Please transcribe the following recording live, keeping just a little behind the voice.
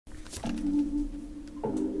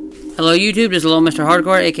Hello YouTube, this is Little Mr.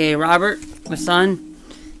 Hardcore, aka Robert, my son.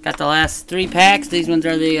 Got the last 3 packs. These ones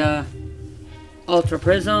are the Ultra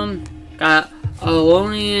Prism. Got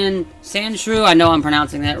Aeolian Sand Shrew. I know I'm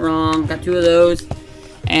pronouncing that wrong. Got 2 of those.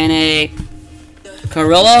 And a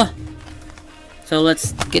Corilla. So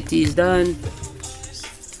let's get these done.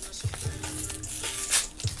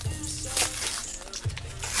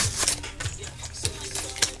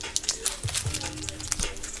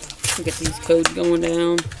 Get these codes going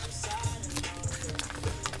down.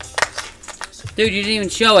 Dude, you didn't even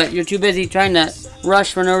show it. You're too busy trying to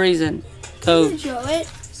rush for no reason. Code. I didn't show it.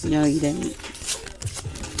 No, you didn't.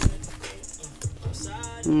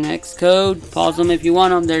 Next code. Pause them if you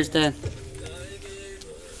want them. There's the...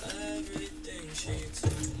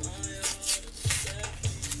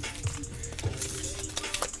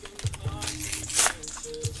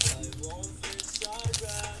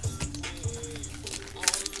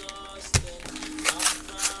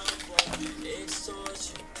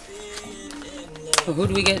 Oh, who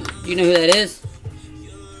do we get? Do you know who that is?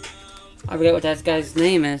 I forget what that guy's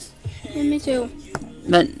name is. Yeah, me too.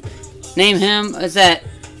 But name him. Is that?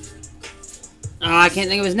 Oh, I can't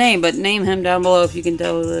think of his name. But name him down below if you can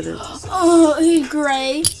tell who it is. Oh, he's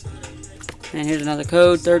gray. And here's another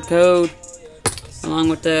code. 3rd code, along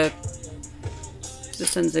with the.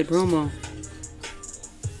 This doesn't say promo.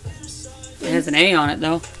 It has an A on it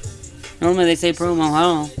though. Normally they say promo. I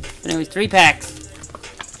don't know. But anyways, 3 packs.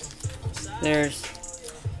 There's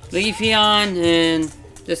Leafeon and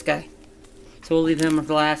this guy. So we'll leave him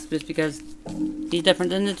for last just because he's different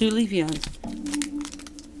than the 2 Leafeons.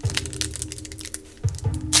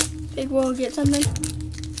 Think we'll get something?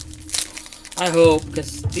 I hope,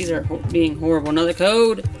 because these are being horrible. Another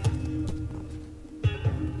code.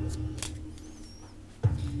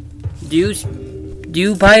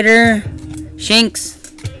 Dewbiter, Shinx,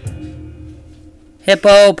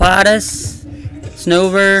 Hippopotamus,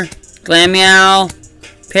 Snover, Glameow,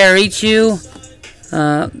 Parichu,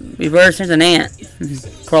 reverse, there's an ant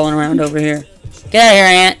crawling around over here. Get out of here,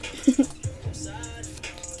 ant.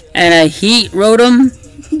 And a Heat Rotom,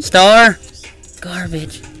 Star,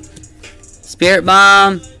 garbage. Spirit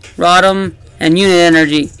Bomb, Rotom, and Unit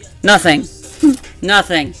Energy. Nothing.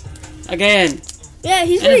 Nothing. Again. Yeah,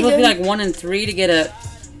 he's and pretty it's supposed to good. be like 1 in 3 to get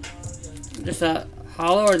just a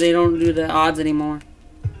holo, or they don't do the odds anymore.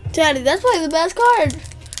 Daddy, that's probably the best card.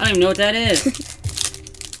 I don't even know what that is.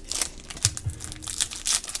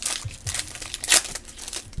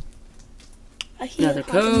 Another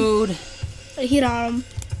code. I hit on him.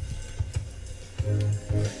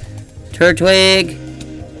 Turtwig,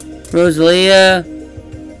 Rosalia,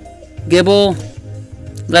 Gibble,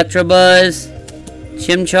 Electabuzz,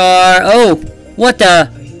 Chimchar. Oh, what the?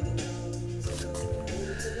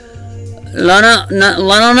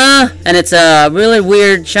 Lunona, and it's a really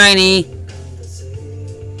weird shiny. I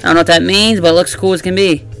don't know what that means, but it looks cool as can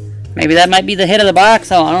be. Maybe that might be the hit of the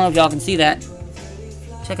box. Oh, I don't know if y'all can see that.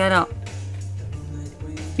 Check that out.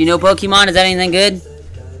 If you know Pokemon, is that anything good?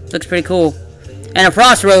 Looks pretty cool. And a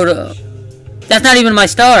Frost Rotom. That's not even my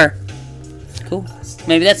star. Cool.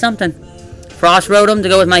 Maybe that's something. Frost Rotom to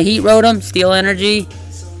go with my Heat Rotom. Steel Energy.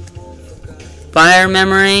 Fire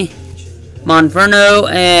Memory. Monferno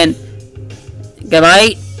and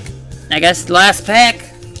Gabite. I guess last pack.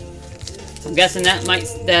 I'm guessing that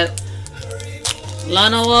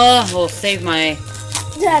Lanola will save my...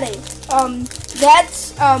 Daddy,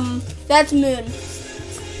 that's Moon.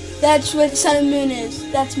 That's what Sun and Moon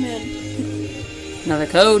is. That's Moon. Another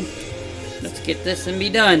code. Let's get this and be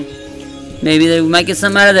done. Maybe they might get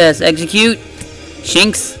something out of this. Execute.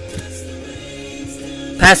 Shinx.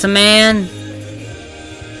 Passaman.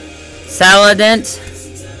 Saladent.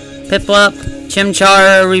 Piplup.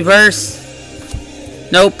 Chimchar reverse.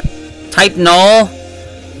 Nope. Type null.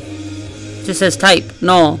 Just says type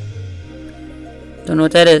null. Don't know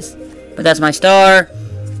what that is. But that's my star.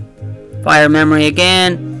 Fire Memory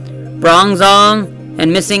again. Bronzong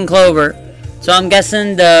and Missing Clover. So I'm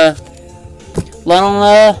guessing the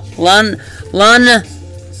Lunala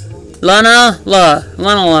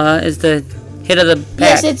is the hit of the pack.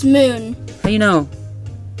 Yes, it's Moon. How do you know?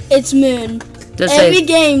 It's Moon. Just Every say,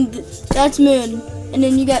 game, that's Moon. And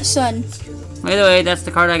then you got Sun. either way, that's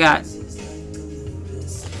the card I got.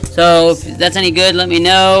 So if that's any good, let me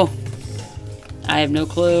know. I have no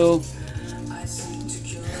clue.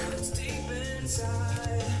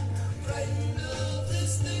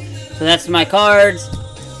 So that's my cards.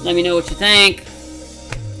 Let me know what you think.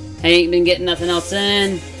 I ain't been getting nothing else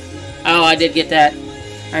in. Oh, I did get that.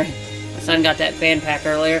 Alright, my son got that fan pack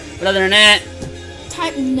earlier. But other than that,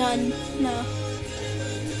 Type none. No.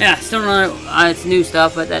 Yeah, still don't know it's new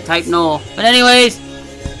stuff, but that type null. But anyways,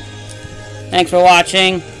 thanks for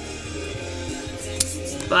watching.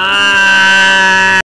 Bye.